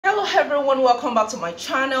Hello everyone, welcome back to my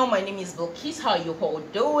channel. My name is Bilikis. How are you all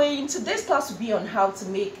doing? Today's class will be on how to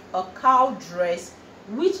make a cowl dress,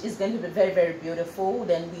 which is going to be very beautiful,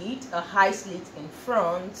 then with a high slit in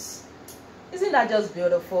front. Isn't that just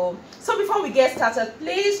beautiful? So before we get started,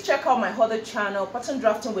 please check out my other channel, Pattern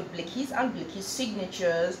Drafting with Bilikis and Bilikis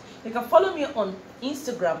Signatures. You can follow me on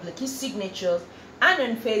Instagram, Bilikis Signatures, and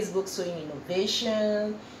on Facebook, Sewing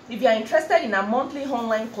Innovation. If you are interested in our monthly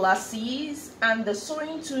online classes and the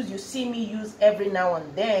sewing tools you see me use every now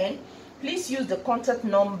and then, please use the contact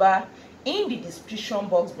number in the description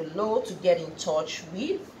box below to get in touch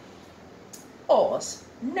with us.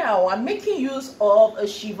 Now, I'm making use of a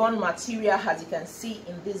chiffon material, as you can see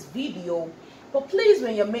in this video, but please,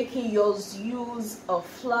 when you're making yours, use a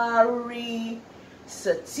flowery,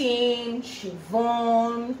 satin,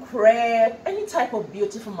 chiffon, crepe, any type of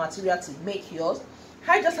beautiful material to make yours.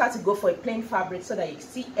 I just had to go for a plain fabric so that you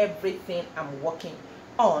see everything I'm working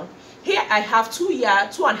on. Here I have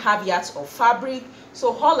 2.5 yards of fabric.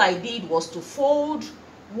 So all I did was to fold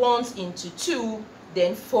once into 2,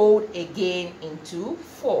 then fold again into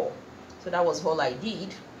 4. So that was all I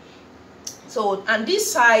did. So, and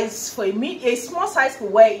this size, for a small size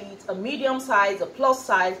could wear it, a medium size, a plus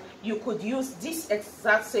size, you could use this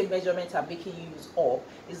exact same measurement I'm making use of.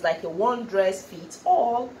 It's like a one dress fits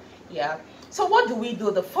all. Yeah. So what do we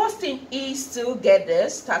do? The first thing is to get the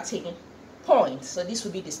starting point. So this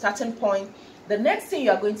will be the starting point. The next thing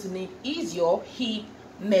you are going to need is your hip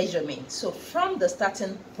measurement. So from the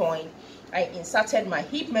starting point, I inserted my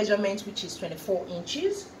hip measurement, which is 24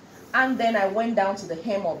 inches. And then I went down to the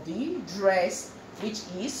hem of the dress, which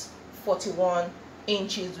is 41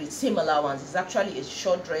 inches with seam allowance. It's actually a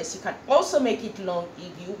short dress. You can also make it long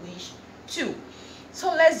if you wish to. So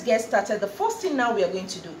let's get started. The first thing now we are going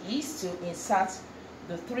to do is to insert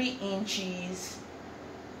the 3 inches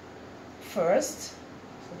first.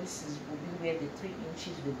 So this will be where the 3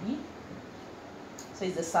 inches will be. So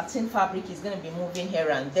it's the satin fabric, is going to be moving here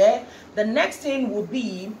and there. The next thing will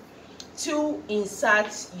be to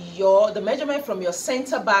insert the measurement from your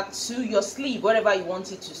center back to your sleeve, wherever you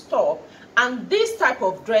want it to stop. And this type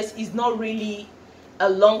of dress is not really a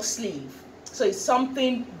long sleeve, so it's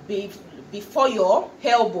something before your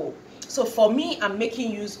elbow. So for me, I'm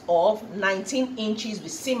making use of 19 inches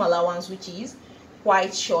with seam allowance, which is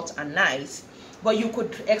quite short and nice. But you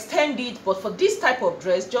could extend it, but for this type of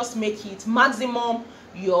dress, just make it maximum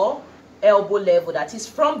your elbow level, that is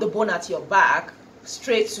from the bone at your back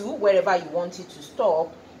straight to wherever you want it to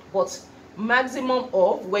stop, but maximum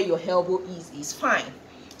of where your elbow is fine.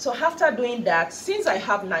 So after doing that, since I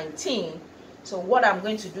have 19, so what I'm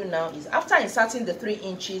going to do now is, after inserting the 3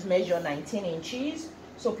 inches, measure 19 inches.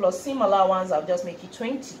 So plus seam allowance, I'll just make it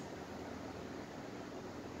 20. So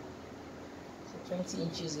 20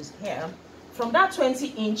 inches is here. From that 20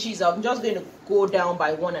 inches, I'm just going to go down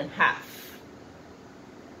by 1.5.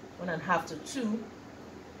 1.5 to 2.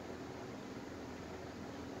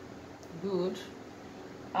 Good.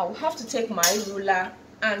 I'll have to take my ruler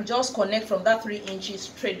and just connect from that 3 inches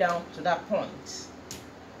straight down to that point.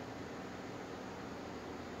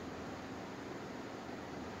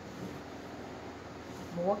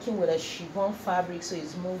 I'm working with a chiffon fabric, so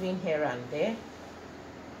it's moving here and there.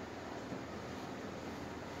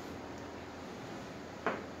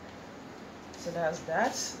 So that's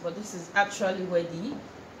that. But this is actually where the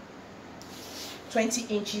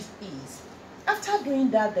 20 inches is. After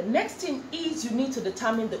doing that, the next thing is you need to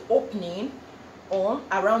determine the opening on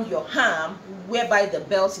around your arm, whereby the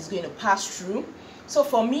belt is going to pass through. So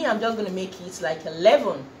for me, I'm just going to make it like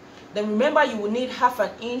 11. Then remember, you will need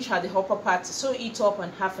 1/2 inch at the upper part to sew it up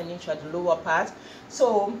and 1/2 inch at the lower part.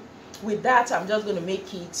 So with that, I'm just going to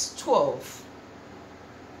make it 12.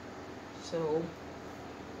 So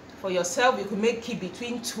for yourself, you can make it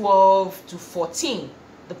between 12 to 14,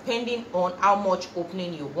 depending on how much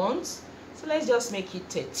opening you want. So let's just make it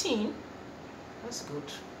 13. That's good.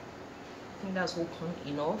 I think that's open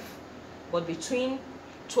enough. But between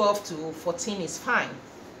 12 to 14 is fine.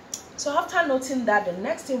 So after noting that, the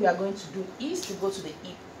next thing we are going to do is to go to the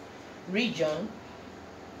hip region.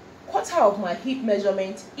 Quarter of my hip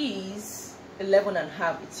measurement is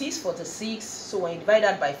 11.5. It is 46. So when you divide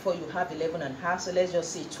that by 4, you have 11.5. So let's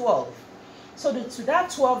just say 12. So to that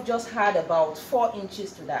 12, just add about 4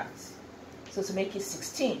 inches to that. So to make it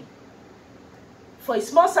 16. For a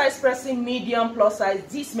small size person, medium, plus size,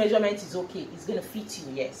 this measurement is okay. It's going to fit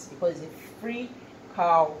you, yes, because it's a free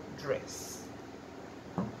cowl dress.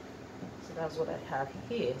 So that's what I have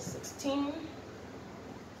here, 16.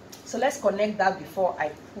 So let's connect that before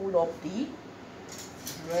I pull up the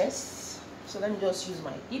dress. So let me just use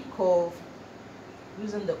my hip curve,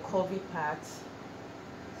 using the curvy part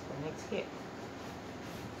right here.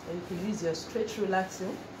 Or you can use your straight ruler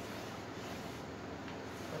too.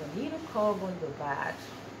 But a little curve on the back.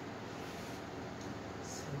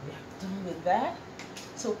 So we are done with that.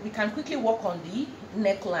 So we can quickly work on the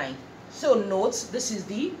neckline. So note, this is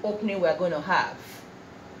the opening we're going to have.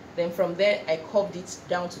 Then from there, I curved it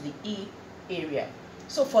down to the E area.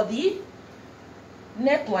 So for the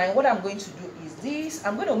neckline, what I'm going to do is this.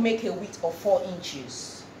 I'm going to make a width of 4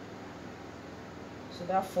 inches. So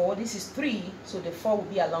that 4, this is 3, so the 4 will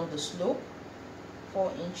be along the slope.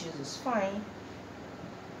 4 inches is fine.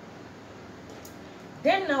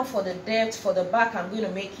 Then now for the depth, for the back, I'm going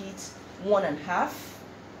to make it 1.5.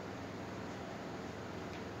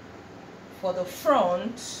 For the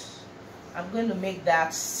front, I'm going to make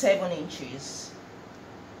that 7 inches.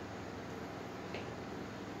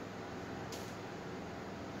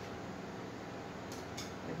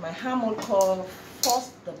 With my hammer curve,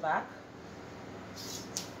 first the back.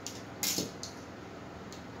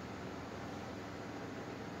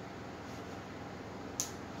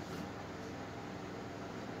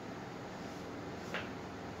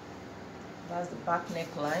 That's the back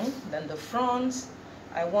neckline. Then the front,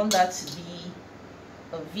 I want that to be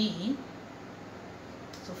a V.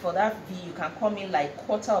 So for that V, you can come in like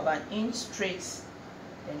 1/4 of an inch straight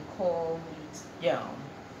and curve it down.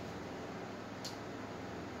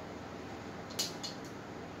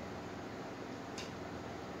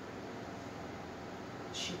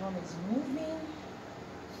 Chiffon is moving.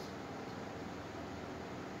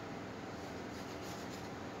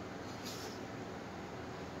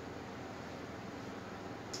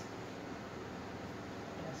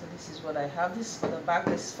 So this is what I have. This is for the back,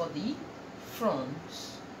 this is for the front.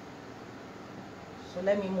 So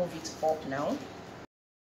let me move it up now.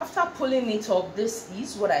 After pulling it up, this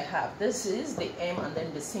is what I have. This is the M and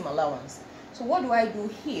then the seam allowance. So what do I do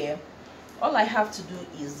here? All I have to do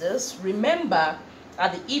is this. Remember,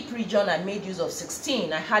 at the hip region I made use of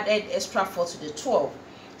 16. I added extra 4 to the 12.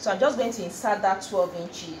 So I'm just going to insert that 12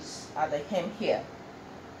 inches at the hem here.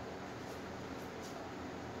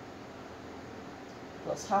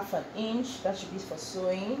 Plus 1/2 inch, that should be for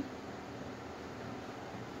sewing.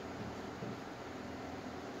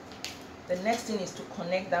 The next thing is to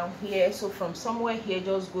connect down here. So from somewhere here,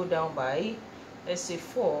 just go down by, let's say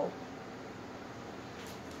 4.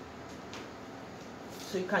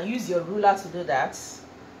 So you can use your ruler to do that. So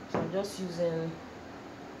I'm just using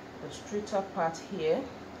the straighter part here.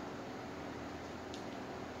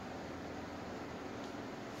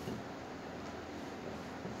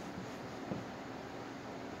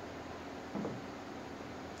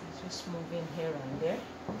 Just moving here and there.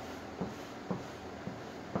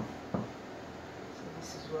 So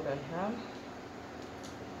this is what I have.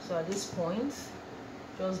 So at this point,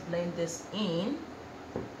 just blend this in.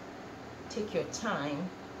 Take your time.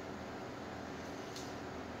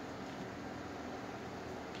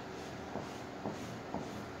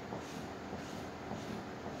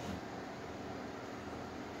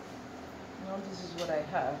 Now this is what I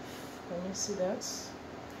have. Can you see that?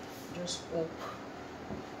 Just hope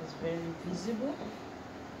it's very visible.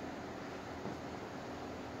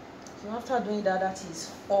 So after doing that, that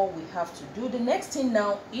is all we have to do. The next thing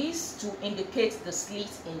now is to indicate the slit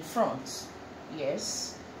in front.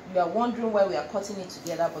 Yes, you are wondering why we are cutting it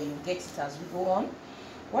together, but you get it as we go on.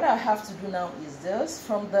 What I have to do now is this.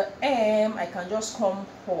 From the M, I can just come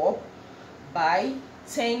up by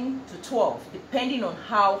 10 to 12, depending on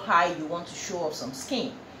how high you want to show off some skin.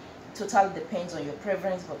 It totally depends on your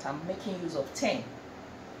preference, but I'm making use of 10.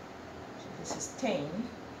 So this is 10.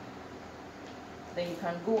 Then you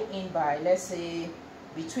can go in by, let's say,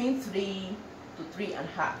 between 3 to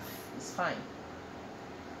 3.5. It's fine.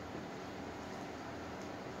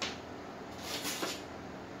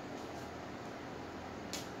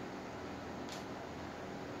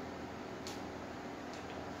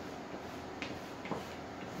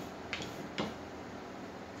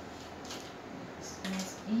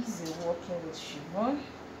 It's easy working with chiffon.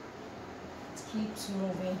 It keeps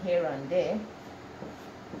moving here and there.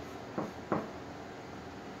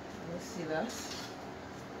 See that? So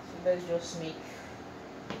let's just make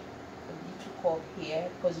a little curve here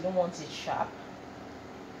because you don't want it sharp.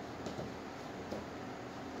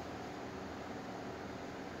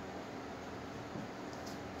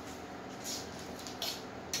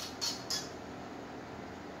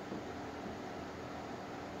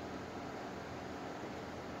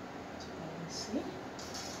 See?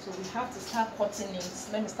 So we have to start cutting it.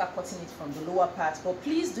 Let me start cutting it from the lower part, but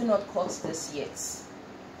please do not cut this yet.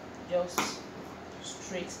 Just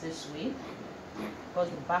straight this way because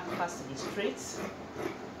the back has to be straight.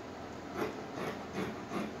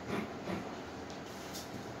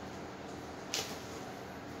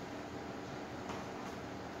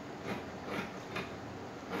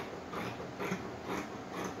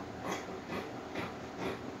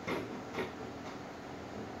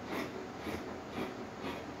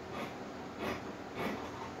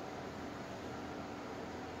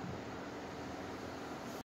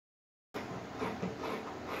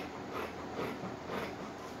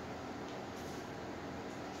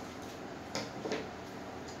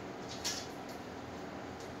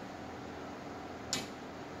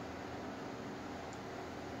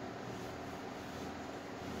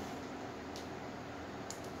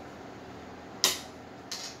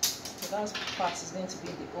 last part is going to be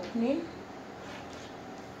the opening.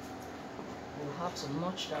 We'll have to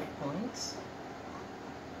notch that point.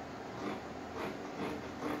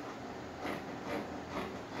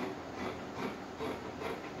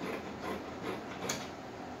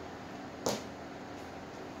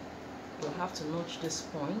 We'll have to notch this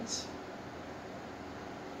point.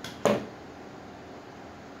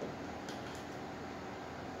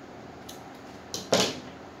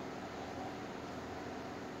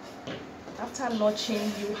 After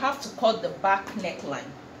notching, you have to cut the back neckline.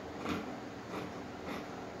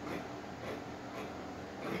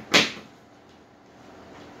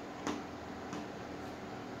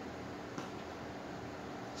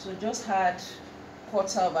 So just add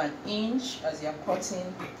 1/4 inch as you're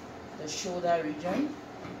cutting the shoulder region.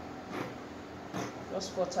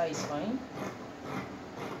 Just 1/4 is fine.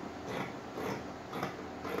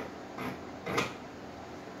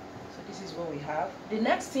 So this is what we have. The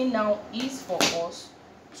next thing now is for us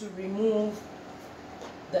to remove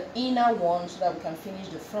the inner one so that we can finish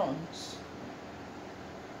the front.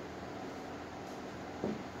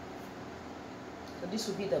 So this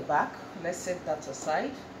will be the back. Let's set that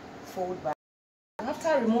aside. Fold back.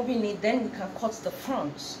 After removing it, then we can cut the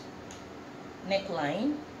front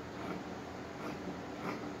neckline.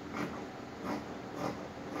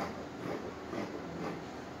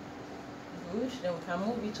 Good. Then we can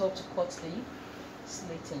move it up to cut the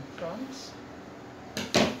slit in front.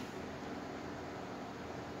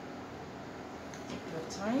 Take your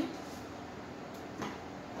time.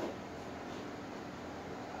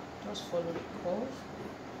 Just follow the curve.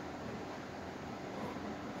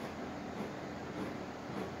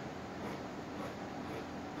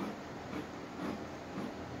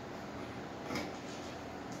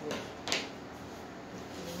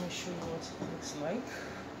 Show you what it looks like.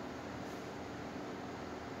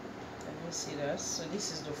 Can you see that? So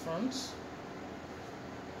this is the front.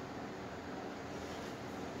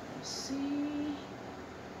 You see,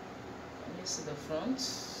 this is the front.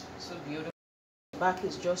 So beautiful. The back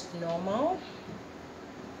is just normal.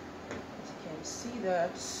 As you can see,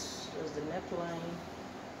 that just the neckline.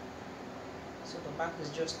 So the back is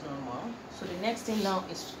just normal. So the next thing now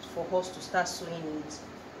is for us to start sewing it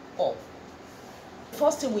up.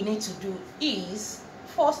 First thing we need to do is,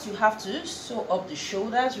 first you have to sew up the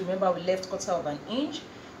shoulders. Remember, we left 1/4 inch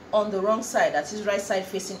on the wrong side, that is right side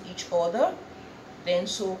facing each other. Then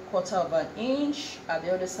sew 1/4 inch at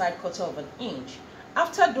the other side, 1/4 inch.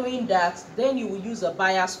 After doing that, then you will use a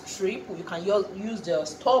bias strip. You can use the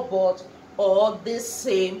store-bought or this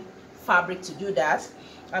same fabric to do that.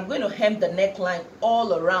 I'm going to hem the neckline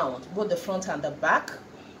all around, both the front and the back.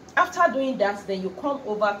 After doing that, then you come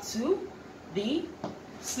over to the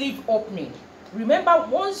sleeve opening. Remember,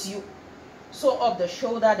 once you sew up the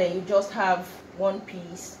shoulder, then you just have one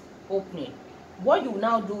piece opening. What you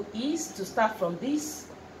now do is to start from this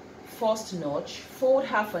first notch, fold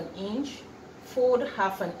 1/2 inch, fold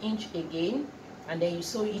 1/2 inch again, and then you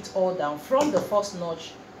sew it all down from the first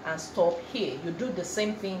notch and stop here. You do the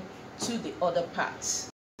same thing to the other parts.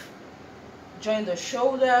 Join the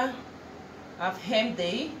shoulder. I've hemmed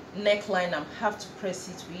the neckline. I have to press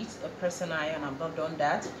it with a pressing iron. I've not done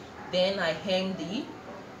that. Then I hem the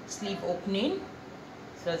sleeve opening.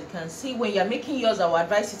 So as you can see, when you're making yours, I would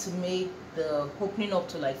advise you to make the opening up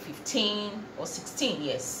to like 15 or 16.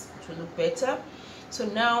 Yes, it will look better. So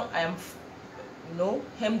now I am,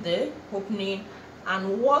 hem the opening,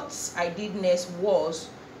 and what I did next was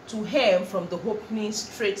to hem from the opening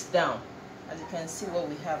straight down. As you can see what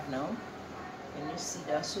we have now. And you see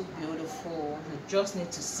that's so beautiful. You just need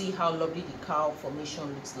to see how lovely the cowl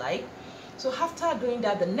formation looks like. So after doing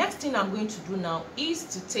that, the next thing I'm going to do now is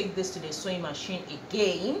to take this to the sewing machine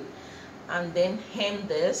again and then hem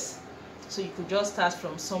this. So you could just start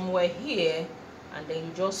from somewhere here and then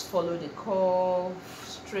you just follow the curve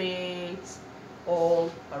straight all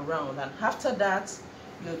around, and after that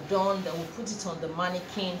you're done. Then we'll put it on the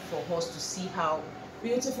mannequin for us to see how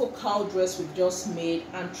beautiful cowl dress we've just made.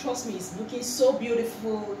 And trust me, it's looking so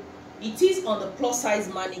beautiful. It is on the plus size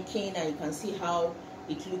mannequin, and you can see how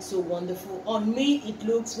it looks so wonderful. On me it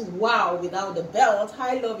looks wow without the belt.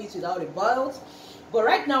 I love it without a belt, but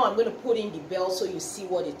right now I'm going to put in the belt so you see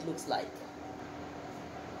what it looks like.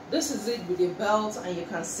 This is it with the belt, and you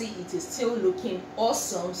can see it is still looking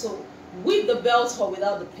awesome. So with the belt or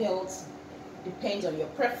without the belt depends on your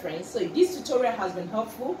preference. So if this tutorial has been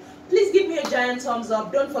helpful, please give me a giant thumbs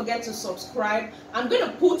up. Don't forget to subscribe. I'm going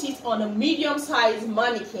to put it on a medium-sized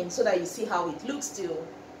mannequin so that you see how it looks still.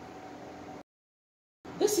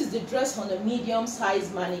 This is the dress on a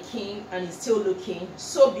medium-sized mannequin, and it's still looking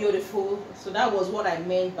so beautiful. So that was what I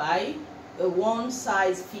meant by a one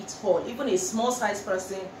size fits all. Even a small size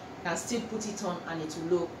person can still put it on and it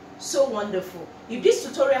will look so wonderful. If this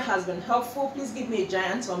tutorial has been helpful, please give me a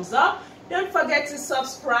giant thumbs up. Don't forget to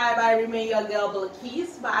subscribe. I remain your girl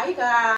Bilikis. Bye guys.